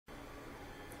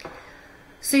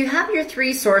So you have your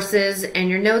three sources and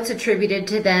your notes attributed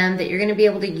to them that you're going to be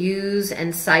able to use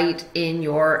and cite in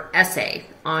your essay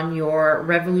on your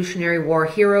Revolutionary War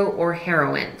hero or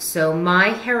heroine. So my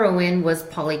heroine was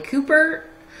Polly Cooper,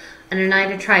 an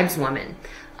Oneida tribeswoman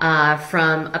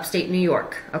from upstate New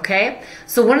York, okay?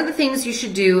 So one of the things you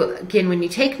should do, again, when you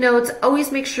take notes,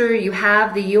 always make sure you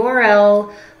have the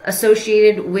URL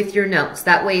associated with your notes.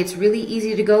 That way it's really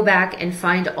easy to go back and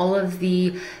find all of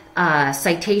the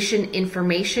citation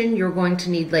information you're going to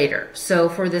need later. So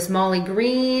for this Molly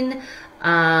Green,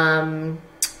 the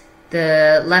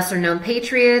lesser known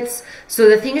patriots, so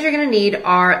the things you're going to need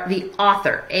are the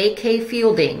author, A.K.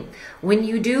 Fielding. When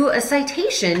you do a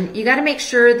citation, you got to make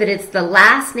sure that it's the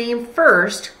last name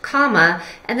first, comma,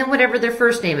 and then whatever their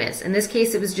first name is. In this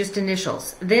case, it was just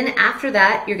initials. Then after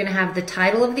that, you're going to have the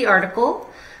title of the article,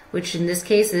 which in this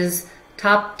case is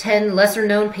Top 10 Lesser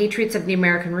Known Patriots of the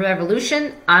American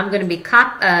Revolution. I'm going to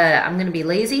be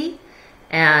lazy,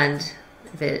 and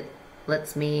if it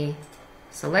lets me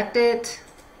select it,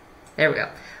 there we go.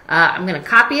 I'm going to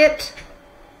copy it,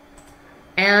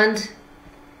 and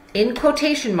in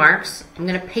quotation marks, I'm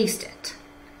going to paste it.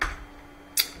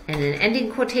 And an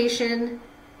ending quotation,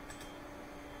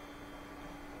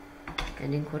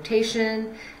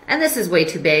 and this is way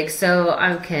too big, so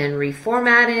I can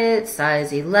reformat it,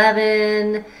 size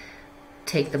 11,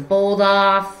 take the bold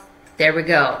off, there we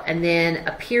go. And then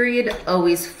a period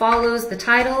always follows the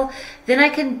title. Then I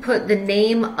can put the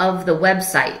name of the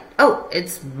website. Oh,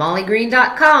 it's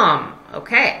mollygreen.com.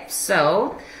 Okay,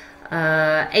 so,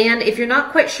 and if you're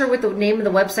not quite sure what the name of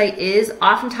the website is,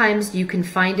 oftentimes you can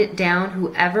find it down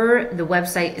whoever the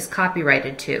website is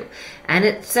copyrighted to. And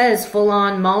it says full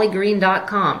on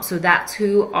mollygreen.com. So that's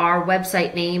who our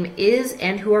website name is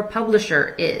and who our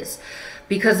publisher is.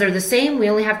 Because they're the same, we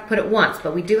only have to put it once,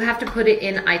 but we do have to put it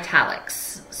in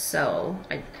italics. So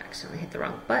I accidentally hit the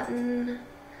wrong button.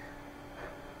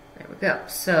 There we go.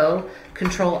 So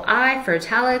Control I for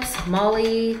italics,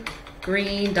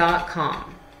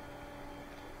 mollygreen.com.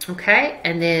 Okay,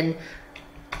 and then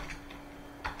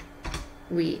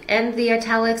we end the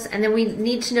italics, and then we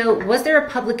need to know, was there a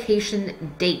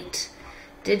publication date?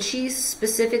 Did she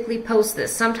specifically post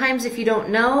this? Sometimes if you don't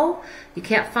know, you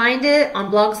can't find it on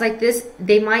blogs like this,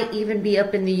 they might even be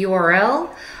up in the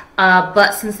URL,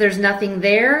 but since there's nothing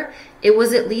there, it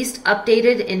was at least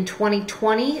updated in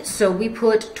 2020, so we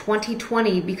put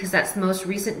 2020 because that's the most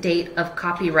recent date of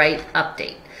copyright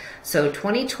update. So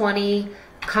 2020,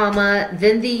 comma,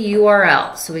 then the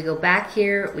URL. So we go back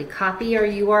here, we copy our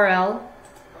URL,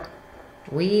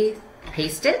 we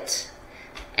paste it,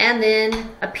 and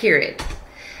then a period.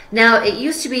 Now, it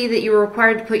used to be that you were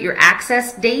required to put your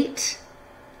access date.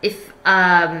 If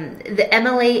the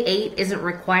MLA 8 isn't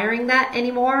requiring that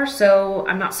anymore, so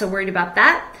I'm not so worried about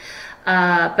that.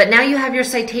 But now you have your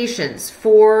citations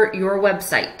for your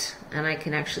website. And I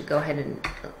can actually go ahead and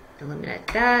eliminate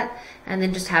that, and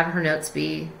then just have her notes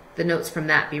be, the notes from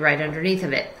that be right underneath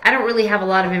of it. I don't really have a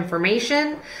lot of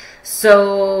information,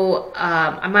 so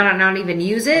I might not even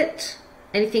use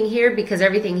anything here, because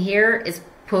everything here is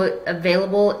put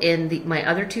available in my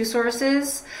other two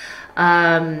sources.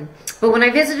 But when I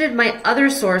visited my other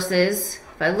sources,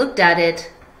 if I looked at it,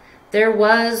 there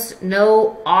was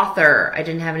no author. I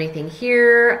didn't have anything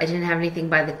here. I didn't have anything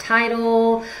by the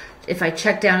title. If I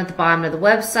checked down at the bottom of the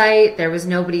website, there was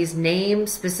nobody's name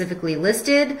specifically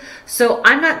listed. So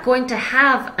I'm not going to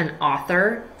have an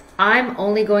author. I'm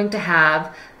only going to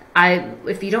have,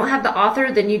 if you don't have the author,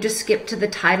 then you just skip to the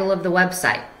title of the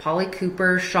website. Polly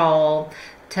Cooper Shawl,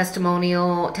 testimony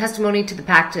to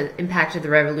the impact of the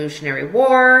Revolutionary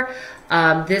War.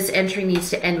 This entry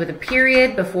needs to end with a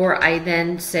period before I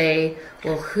then say,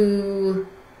 well, who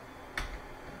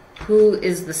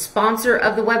is the sponsor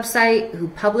of the website, who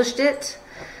published it.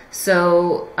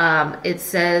 So it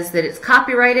says that it's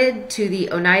copyrighted to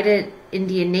the Oneida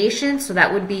Indian Nation, so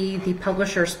that would be the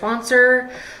publisher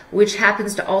sponsor, which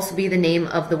happens to also be the name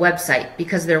of the website.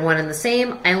 Because they're one and the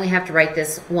same, I only have to write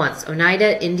this once,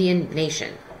 Oneida Indian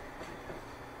Nation.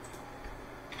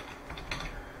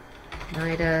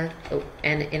 Oneida, oh,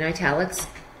 and in italics,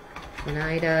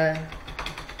 Oneida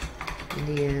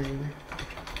Indian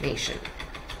Nation.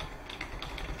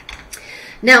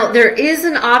 Now, there is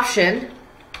an option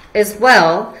as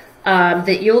well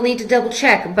that you'll need to double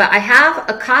check, but I have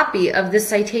a copy of this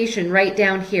citation right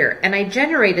down here, and I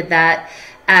generated that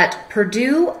at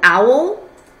Purdue OWL.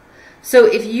 So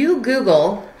if you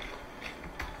Google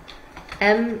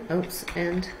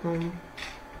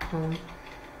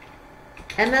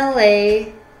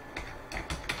MLA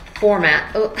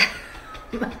format,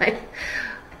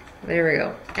 there we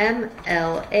go,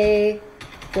 MLA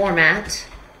format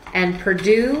and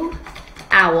Purdue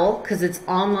OWL, because it's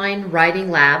Online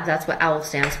Writing Lab, that's what OWL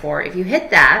stands for. If you hit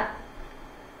that,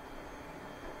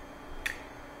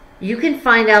 you can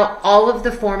find out all of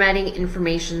the formatting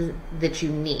information that you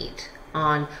need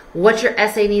on what your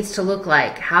essay needs to look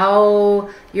like, how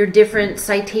your different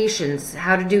citations,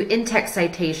 how to do in-text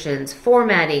citations,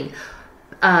 formatting,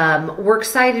 works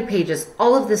cited pages,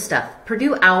 all of this stuff.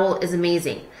 Purdue OWL is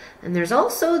amazing. And there's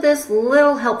also this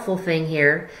little helpful thing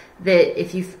here that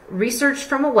if you've researched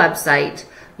from a website,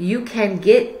 you can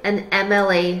get an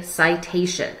MLA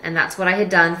citation. And that's what I had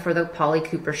done for the Polly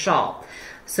Cooper shawl.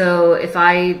 So if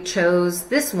I chose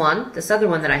this one, this other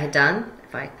one that I had done,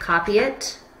 if I copy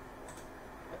it,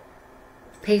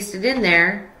 paste it in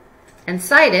there, and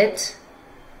cite it,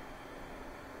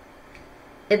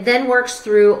 it then works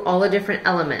through all the different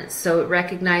elements. So it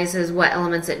recognizes what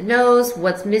elements it knows,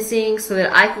 what's missing, so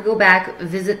that I could go back,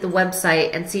 visit the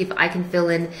website, and see if I can fill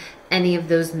in any of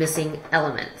those missing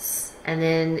elements. And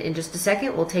then in just a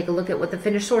second, we'll take a look at what the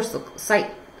finished source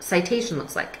citation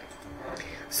looks like.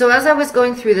 So as I was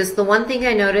going through this, the one thing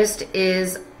I noticed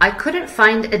is I couldn't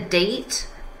find a date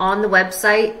on the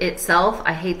website itself.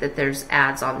 I hate that there's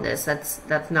ads on this.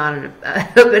 That's not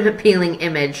an appealing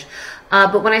image.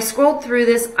 But when I scrolled through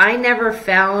this, I never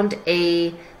found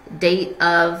a date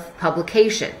of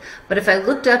publication. But if I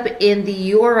looked up in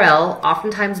the URL,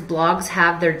 oftentimes blogs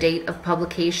have their date of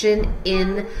publication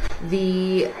in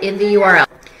the URL.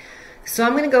 So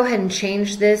I'm going to go ahead and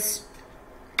change this,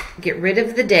 get rid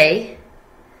of the day,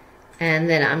 and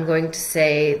then I'm going to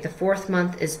say the 4th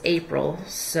month is April.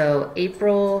 So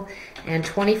April and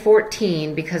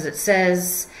 2014, because it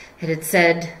had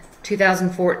said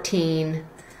 2014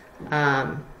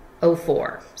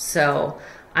 04. So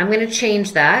I'm going to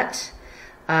change that.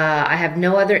 I have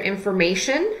no other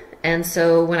information, and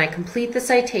so when I complete the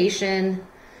citation,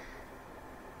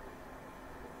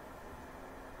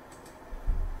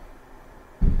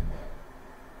 and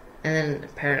then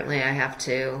apparently I have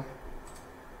to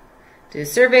do a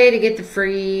survey to get the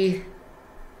free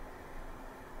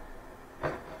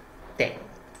thing.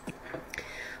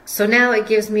 So now it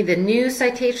gives me the new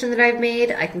citation that I've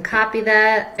made. I can copy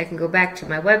that. I can go back to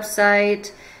my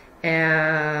website,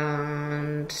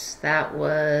 and that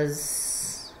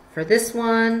was for this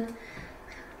one.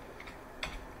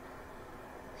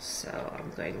 So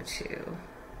I'm going to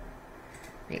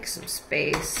make some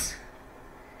space,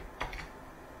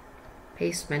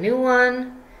 paste my new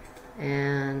one,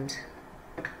 and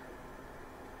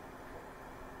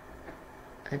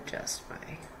adjust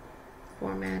my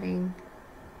formatting.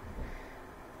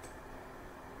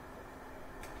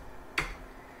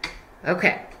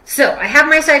 Okay, so I have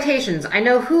my citations. I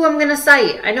know who I'm going to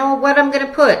cite. I know what I'm going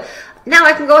to put. Now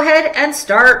I can go ahead and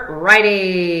start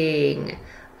writing.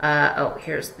 Oh,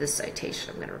 here's this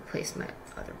citation. I'm going to replace my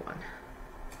other one.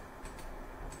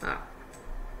 Oh.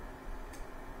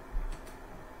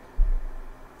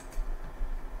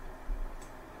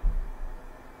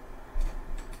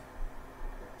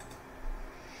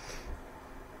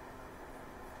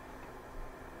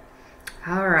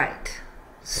 All right,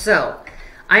 so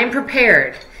I am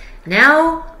prepared.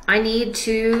 Now I need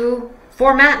to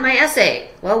format my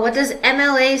essay. Well, what does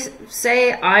MLA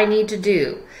say I need to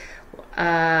do?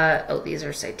 Oh, these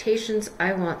are citations.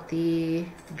 I want the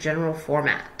general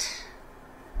format.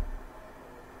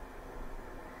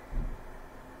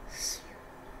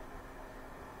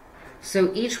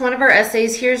 So each one of our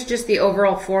essays, here's just the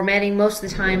overall formatting. Most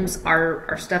of the times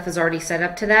our stuff is already set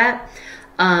up to that.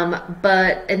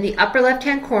 But in the upper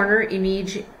left-hand corner, you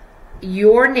need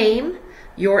your name,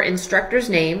 your instructor's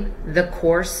name, the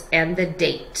course, and the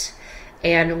date.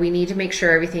 And we need to make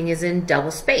sure everything is in double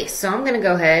space. So I'm going to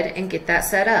go ahead and get that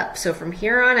set up. So from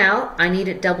here on out, I need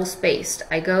it double spaced.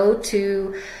 I go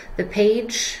to the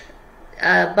page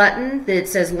button that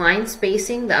says line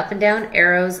spacing, the up and down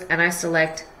arrows, and I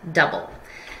select double.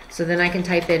 So then I can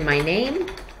type in my name,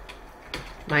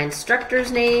 my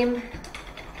instructor's name,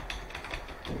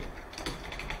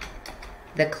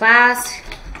 the class,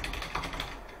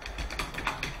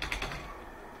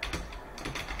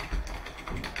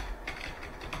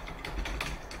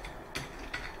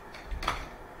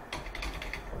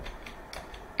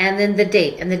 and then the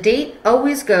date. And the date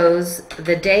always goes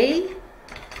the day,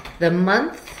 the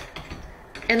month,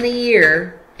 and the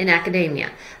year in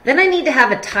academia. Then I need to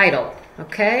have a title,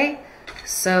 okay?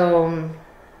 So,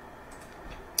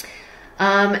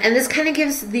 and this kind of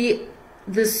gives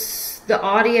the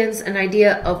audience an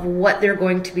idea of what they're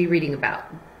going to be reading about.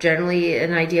 Generally,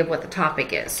 an idea of what the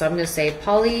topic is. So I'm going to say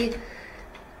Polly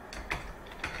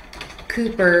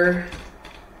Cooper,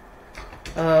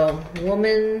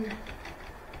 woman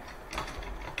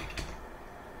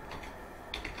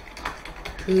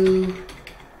who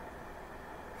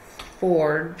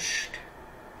forged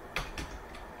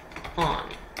on.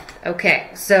 Okay,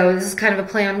 so this is kind of a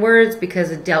play on words because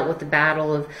it dealt with the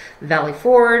Battle of Valley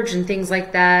Forge and things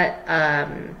like that.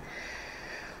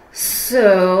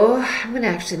 So I'm going to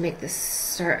actually make this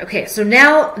start. Okay, so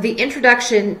now the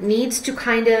introduction needs to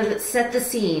kind of set the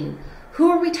scene. Who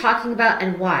are we talking about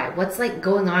and why? What's like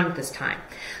going on at this time?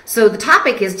 So the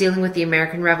topic is dealing with the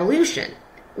American Revolution.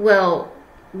 Well,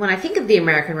 when I think of the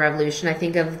American Revolution, I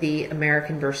think of the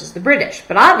American versus the British.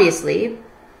 But obviously,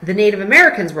 the Native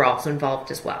Americans were also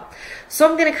involved as well. So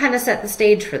I'm going to kind of set the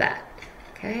stage for that.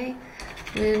 Okay?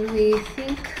 When we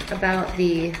think about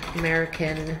the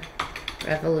American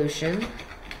Revolution,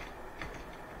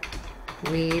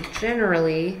 we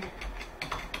generally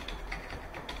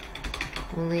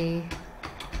only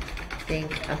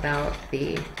think about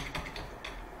the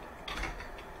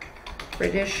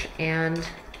British and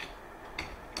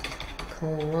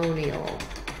colonial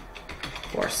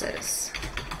forces.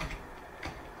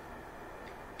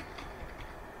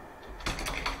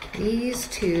 These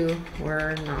two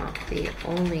were not the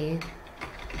only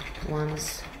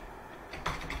ones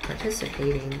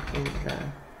participating in the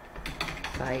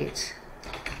fight.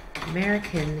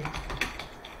 American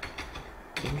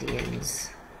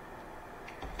Indians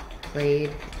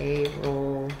played a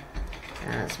role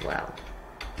as well.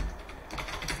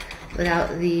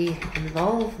 Without the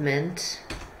involvement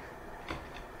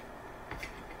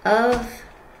of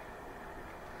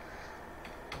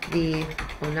the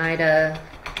Oneida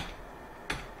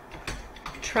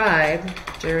tribe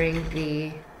during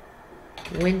the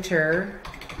winter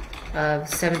of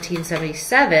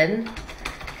 1777,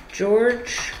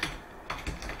 George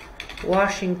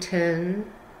Washington's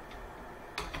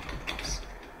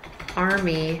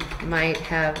army might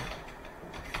have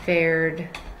fared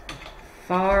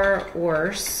far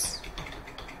worse,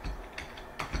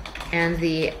 and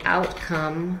the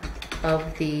outcome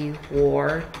of the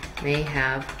war may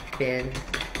have been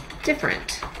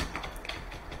different.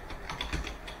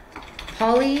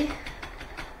 Polly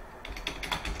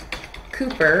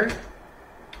Cooper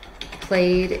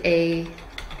played a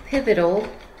pivotal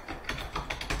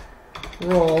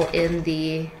role in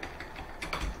the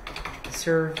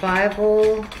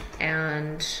survival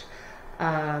and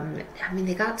I mean,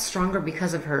 they got stronger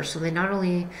because of her. So they not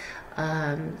only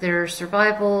their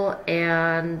survival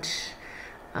and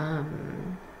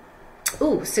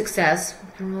success,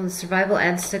 survival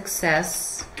and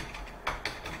success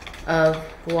of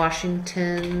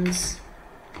Washington's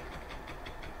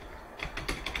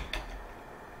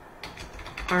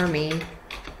army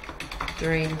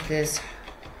during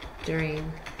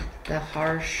the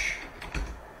harsh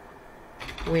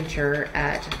winter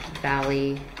at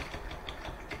Valley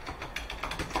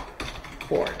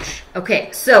Forge.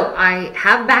 Okay, so I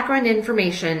have background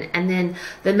information, and then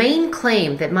the main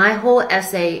claim that my whole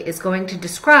essay is going to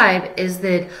describe is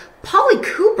that Polly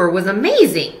Cooper was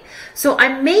amazing. So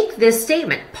I make this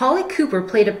statement: Polly Cooper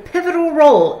played a pivotal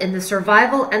role in the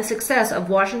survival and success of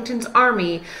Washington's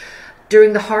army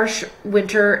during the harsh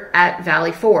winter at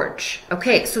Valley Forge.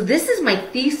 Okay, so this is my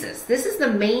thesis. This is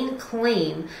the main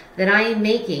claim that I am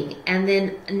making. And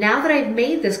then now that I've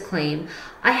made this claim,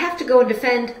 I have to go and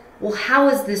defend, well, how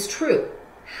is this true?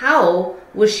 How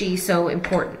was she so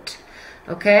important?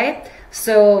 Okay,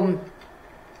 so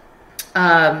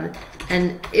an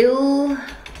ill-equipped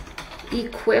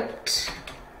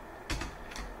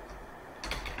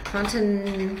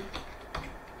continental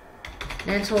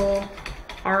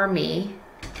army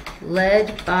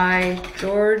led by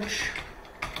George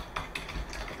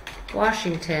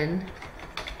Washington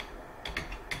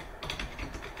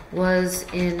was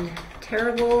in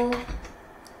terrible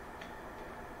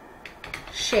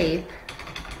shape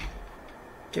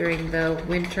during the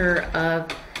winter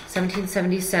of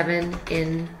 1777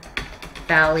 in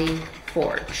Valley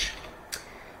Forge.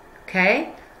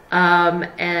 Okay,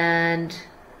 and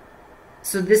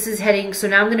so this is heading, so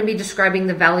now I'm going to be describing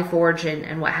the Valley Forge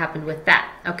and what happened with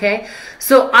that, okay?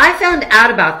 So I found out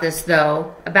about this,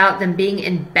 though, about them being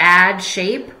in bad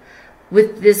shape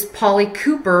with this Polly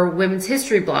Cooper women's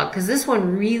history blog, because this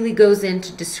one really goes in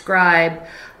to describe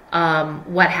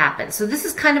what happened. So this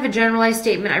is kind of a generalized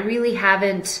statement. I really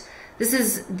haven't, this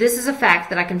is a fact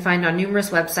that I can find on numerous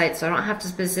websites, so I don't have to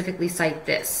specifically cite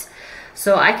this.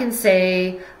 So I can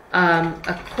say,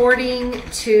 according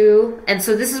to, and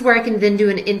so this is where I can then do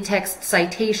an in-text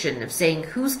citation of saying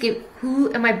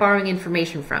who am I borrowing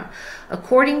information from.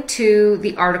 According to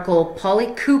the article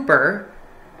Polly Cooper,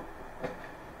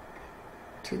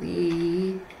 to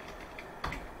the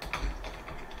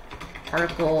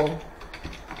article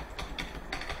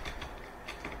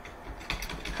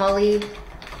Polly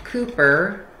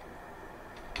Cooper,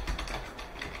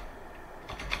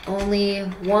 only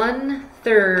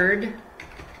 1/3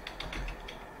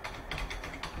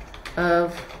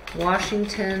 of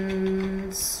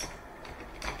Washington's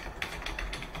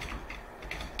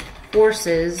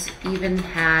forces even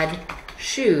had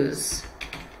shoes,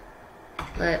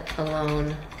 let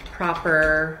alone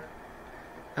proper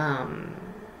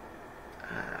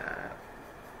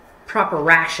proper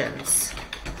rations.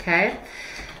 Okay,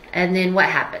 and then what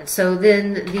happened? So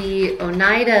then the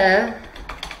Oneida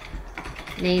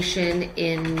Nation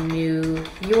in New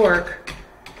York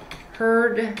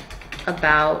heard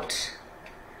about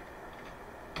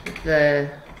the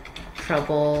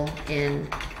trouble in,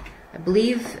 I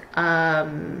believe,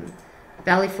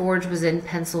 Valley Forge was in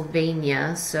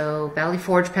Pennsylvania. So Valley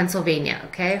Forge, Pennsylvania.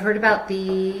 Okay, heard about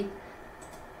the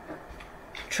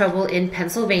trouble in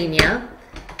Pennsylvania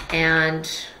and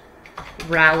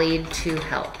rallied to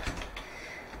help.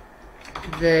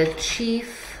 The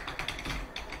chief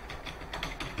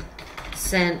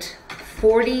sent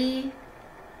 40.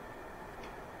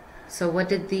 So what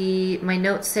did my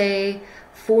notes say?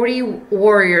 40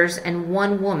 warriors and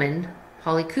 1 woman,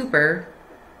 Polly Cooper,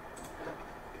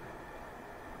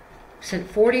 sent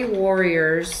 40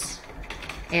 warriors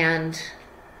and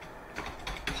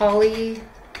Polly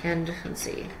and, let's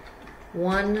see,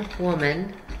 1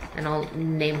 woman, and I'll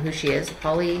name who she is,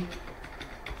 Polly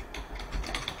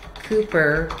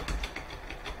Cooper,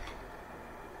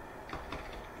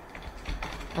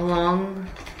 along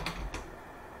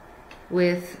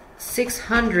with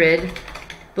 600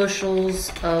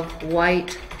 bushels of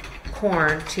white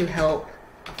corn to help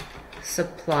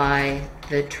supply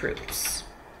the troops.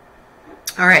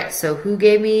 All right, so who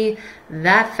gave me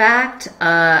that fact?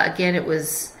 Again, it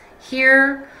was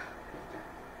here,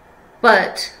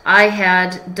 but I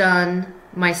had done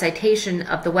my citation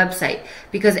of the website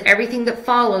because everything that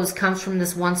follows comes from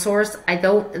this one source. I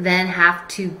don't then have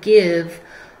to give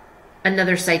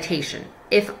another citation.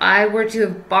 If I were to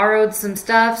have borrowed some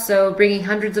stuff, so bringing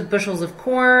hundreds of bushels of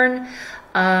corn,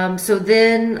 so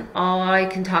then I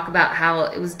can talk about how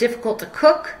it was difficult to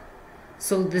cook.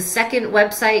 So the second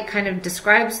website kind of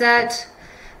describes that.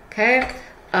 Okay,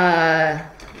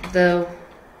 the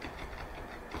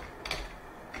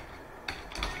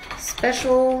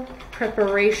special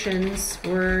preparations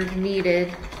were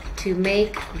needed to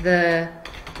make the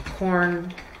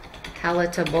corn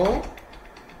palatable.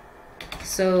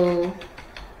 So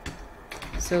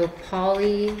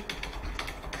Polly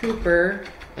Cooper,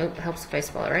 oh, it helps if I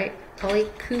spell it right. Polly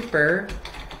Cooper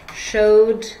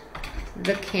showed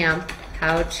the camp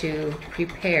how to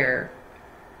prepare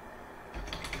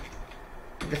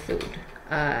the food,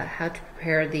 how to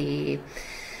prepare the,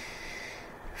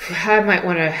 I might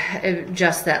want to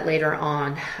adjust that later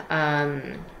on.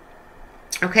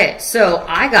 Okay, so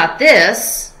I got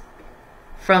this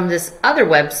from this other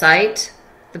website,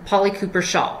 the Polly Cooper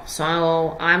Shawl.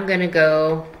 So I'm going to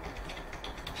go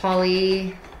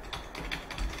Polly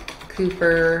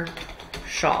Cooper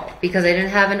Shawl because I didn't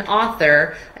have an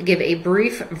author. I give a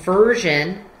brief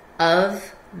version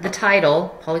of the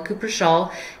title, Polly Cooper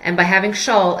Shawl, and by having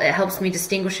shawl, it helps me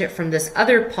distinguish it from this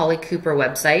other Polly Cooper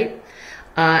website.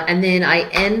 And then I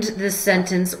end the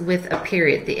sentence with a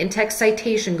period. The in-text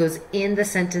citation goes in the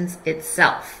sentence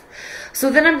itself. So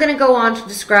then I'm going to go on to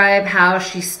describe how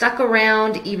she stuck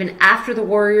around even after the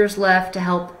warriors left to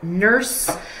help nurse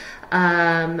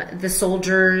the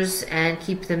soldiers and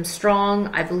keep them strong.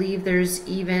 I believe there's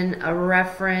even a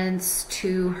reference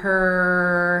to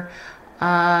her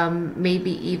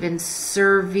maybe even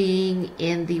serving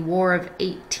in the War of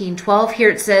 1812. Here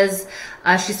it says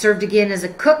she served again as a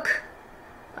cook.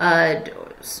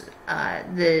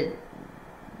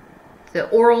 The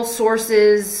oral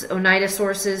sources, Oneida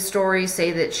sources, stories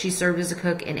say that she served as a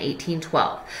cook in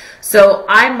 1812. So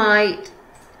I might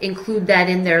include that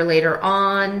in there later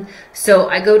on. So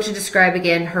I go to describe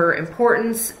again her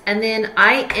importance, and then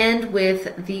I end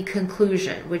with the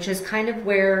conclusion, which is kind of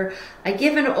where I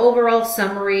give an overall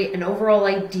summary, an overall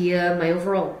idea, my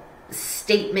overall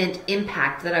statement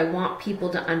impact that I want people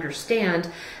to understand,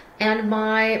 and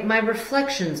my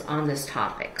reflections on this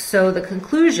topic. So the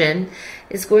conclusion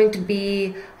is going to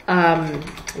be,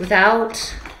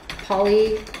 without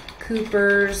Polly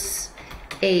Cooper's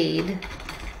aid,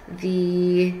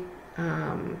 the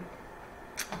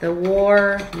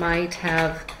war might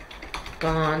have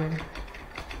gone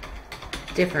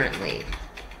differently.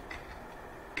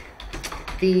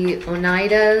 The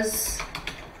Oneida's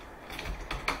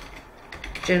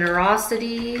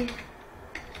generosity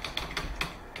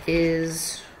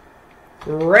is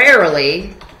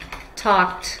rarely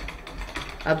talked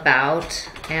about,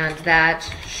 and that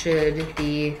should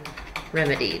be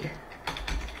remedied.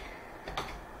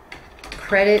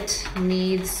 Credit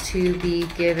needs to be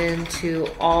given to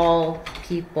all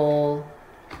people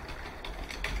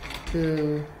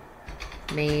who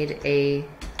made a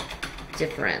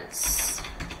difference.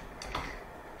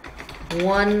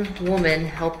 One woman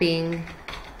helping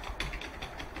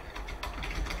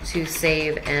to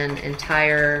save an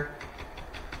entire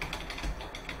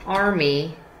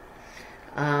army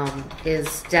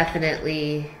is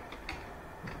definitely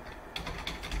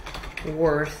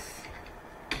worth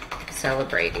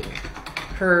celebrating.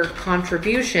 Her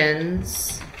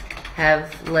contributions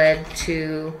have led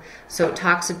to, so it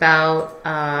talks about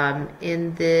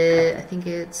in the, I think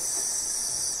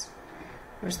it's,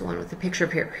 where's the one with the picture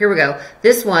up here? Here we go.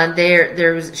 This one,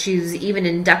 she was even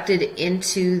inducted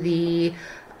into the,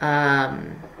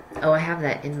 oh, I have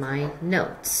that in my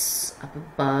notes up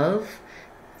above.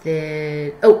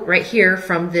 Right here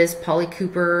from this Polly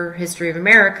Cooper History of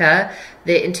America,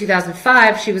 that in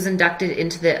 2005 she was inducted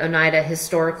into the Oneida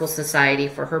Historical Society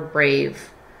for her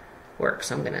brave work.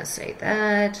 So I'm going to say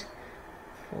that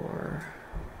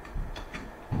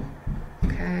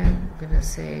I'm going to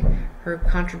say her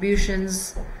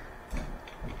contributions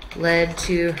led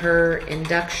to her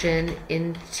induction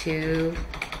into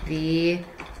the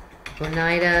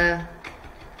Oneida,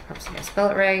 perhaps I spell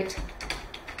it right,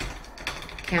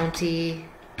 County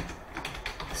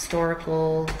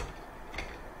Historical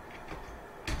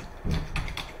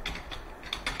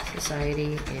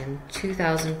Society in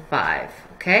 2005.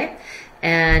 Okay,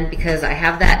 and because I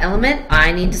have that element,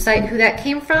 I need to cite who that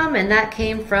came from, and that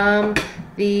came from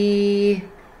the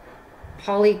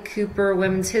Polly Cooper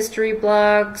Women's History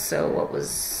blog. So what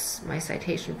was my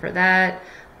citation for that?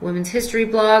 Women's History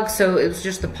blog. So it was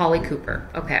just the Polly Cooper.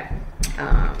 Okay,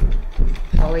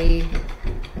 Polly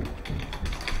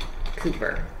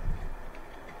Cooper.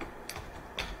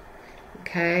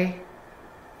 Okay.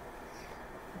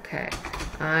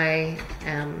 I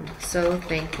am so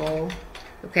thankful.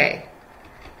 Okay.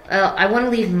 I want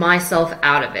to leave myself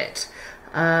out of it.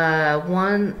 Not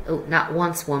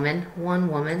once woman. One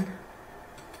woman.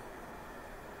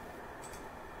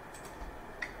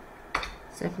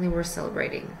 It's definitely worth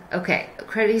celebrating. Okay.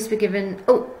 Credit needs to be given.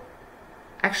 Oh,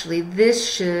 actually, this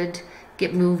should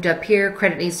get moved up here.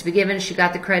 Credit needs to be given. She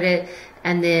got the credit.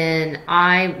 And then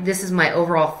this is my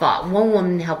overall thought. One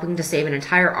woman helping to save an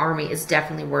entire army is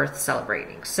definitely worth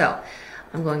celebrating. So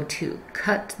I'm going to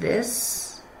cut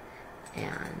this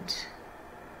and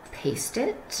paste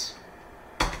it.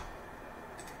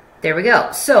 There we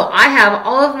go. So I have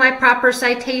all of my proper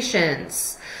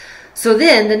citations. So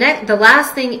then the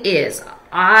last thing is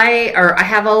I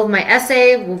have all of my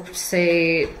essay. We'll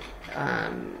say,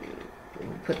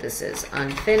 we'll put this as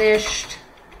unfinished.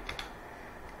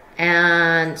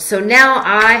 And so now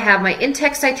I have my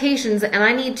in-text citations, and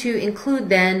I need to include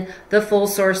then the full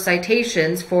source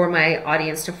citations for my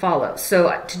audience to follow.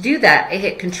 So to do that, I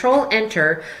hit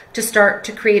Control-Enter to start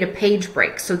to create a page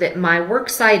break so that my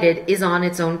works cited is on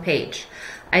its own page.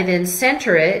 I then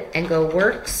center it and go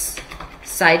Works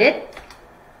Cited,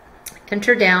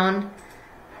 enter down,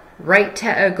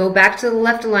 go back to the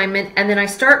left alignment, and then I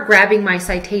start grabbing my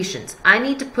citations. I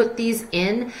need to put these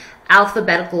in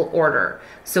alphabetical order.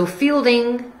 So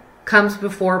Fielding comes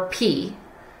before P.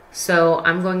 So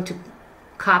I'm going to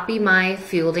copy my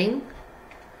Fielding,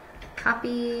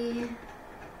 copy,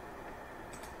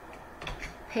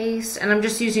 paste, and I'm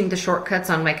just using the shortcuts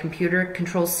on my computer.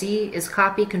 Control C is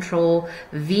copy, Control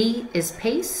V is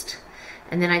paste.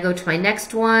 And then I go to my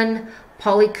next one,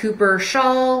 Polly Cooper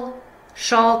Shawl.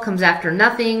 Shawl comes after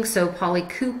nothing, so Polly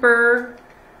Cooper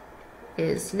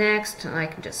is next, and I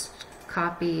can just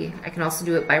copy. I can also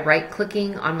do it by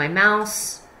right-clicking on my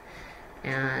mouse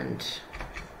and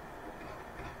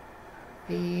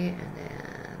then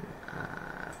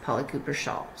Polly Cooper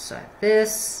Shawl. So I have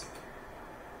this,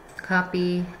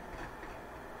 copy,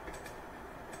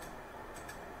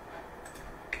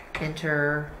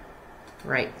 enter,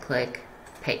 right-click,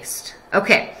 paste.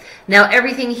 Okay, now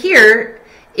everything here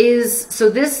is, so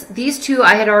these two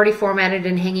I had already formatted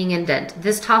and hanging indent.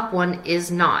 This top one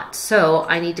is not. So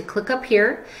I need to click up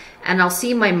here and I'll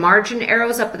see my margin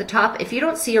arrows up at the top. If you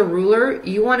don't see a ruler,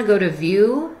 you want to go to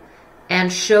View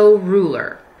and Show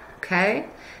Ruler. Okay?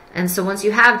 And so once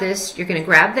you have this, you're going to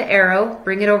grab the arrow,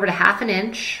 bring it over to 1/2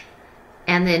 inch,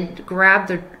 and then grab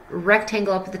the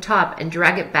rectangle up at the top and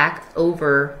drag it back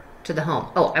over to the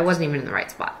home. Oh, I wasn't even in the right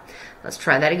spot. Let's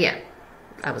try that again.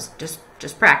 I was just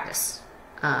practice.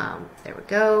 There we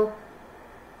go.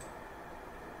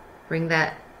 Bring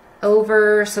that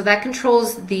over. So that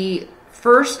controls the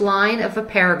first line of a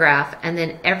paragraph and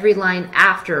then every line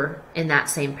after in that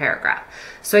same paragraph.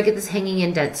 So I get this hanging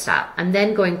indent style. I'm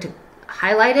then going to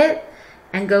highlight it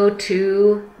and go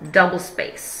to double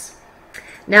space.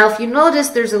 Now, if you notice,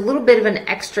 there's a little bit of an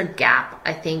extra gap,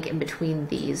 I think, in between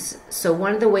these. So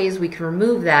one of the ways we can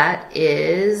remove that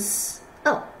is,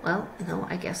 oh, well, no,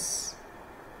 I guess,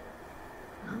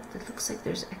 well, it looks like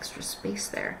there's extra space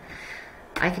there.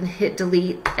 I can hit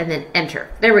delete and then enter.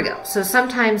 There we go. So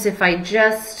sometimes if I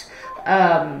just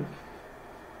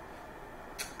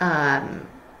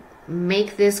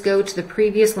make this go to the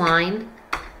previous line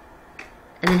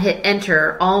and then hit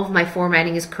enter, all of my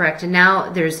formatting is correct. And now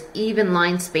there's even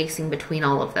line spacing between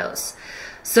all of those.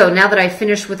 So now that I've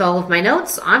finished with all of my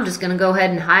notes, I'm just going to go ahead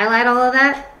and highlight all of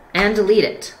that and delete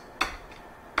it.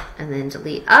 And then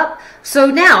delete up. So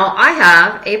now I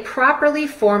have a properly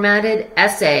formatted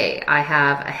essay. I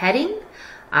have a heading.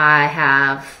 I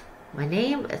have my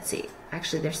name. Let's see.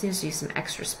 Actually, there seems to be some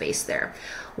extra space there.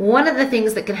 One of the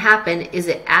things that can happen is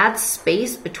it adds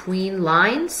space between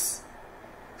lines.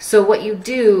 So what you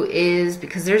do is,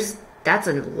 because that's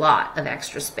a lot of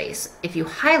extra space, if you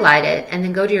highlight it and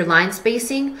then go to your line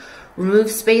spacing,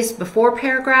 remove space before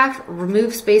paragraph,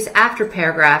 remove space after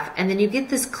paragraph, and then you get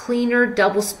this cleaner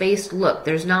double-spaced look.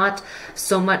 There's not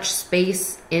so much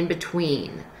space in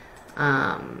between.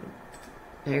 There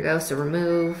you go. So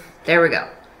remove. There we go.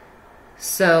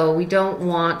 So we don't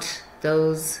want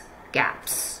those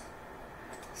gaps.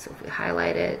 So if we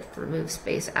highlight it, remove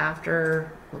space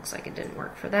after, looks like it didn't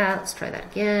work for that. Let's try that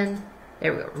again.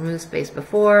 There we go. Remove space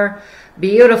before.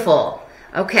 Beautiful.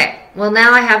 Okay, well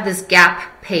now I have this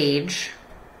gap page,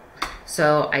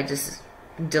 so I just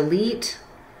delete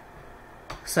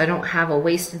so I don't have a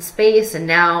wasted space, and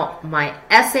now my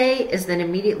essay is then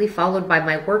immediately followed by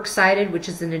my works cited, which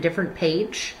is in a different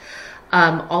page.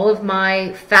 All of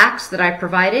my facts that I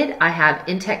provided, I have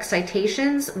in-text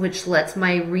citations, which lets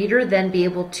my reader then be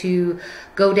able to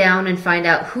go down and find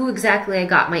out who exactly I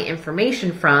got my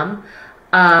information from.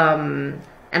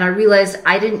 And I realized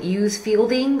I didn't use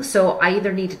fielding, so I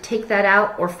either need to take that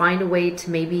out or find a way to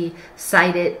maybe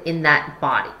cite it in that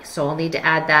body. So I'll need to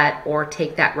add that or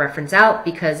take that reference out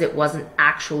because it wasn't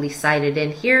actually cited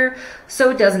in here, so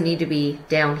it doesn't need to be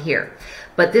down here.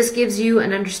 But this gives you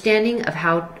an understanding of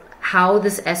how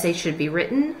this essay should be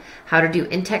written, how to do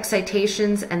in-text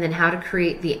citations, and then how to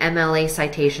create the MLA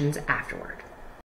citations afterward.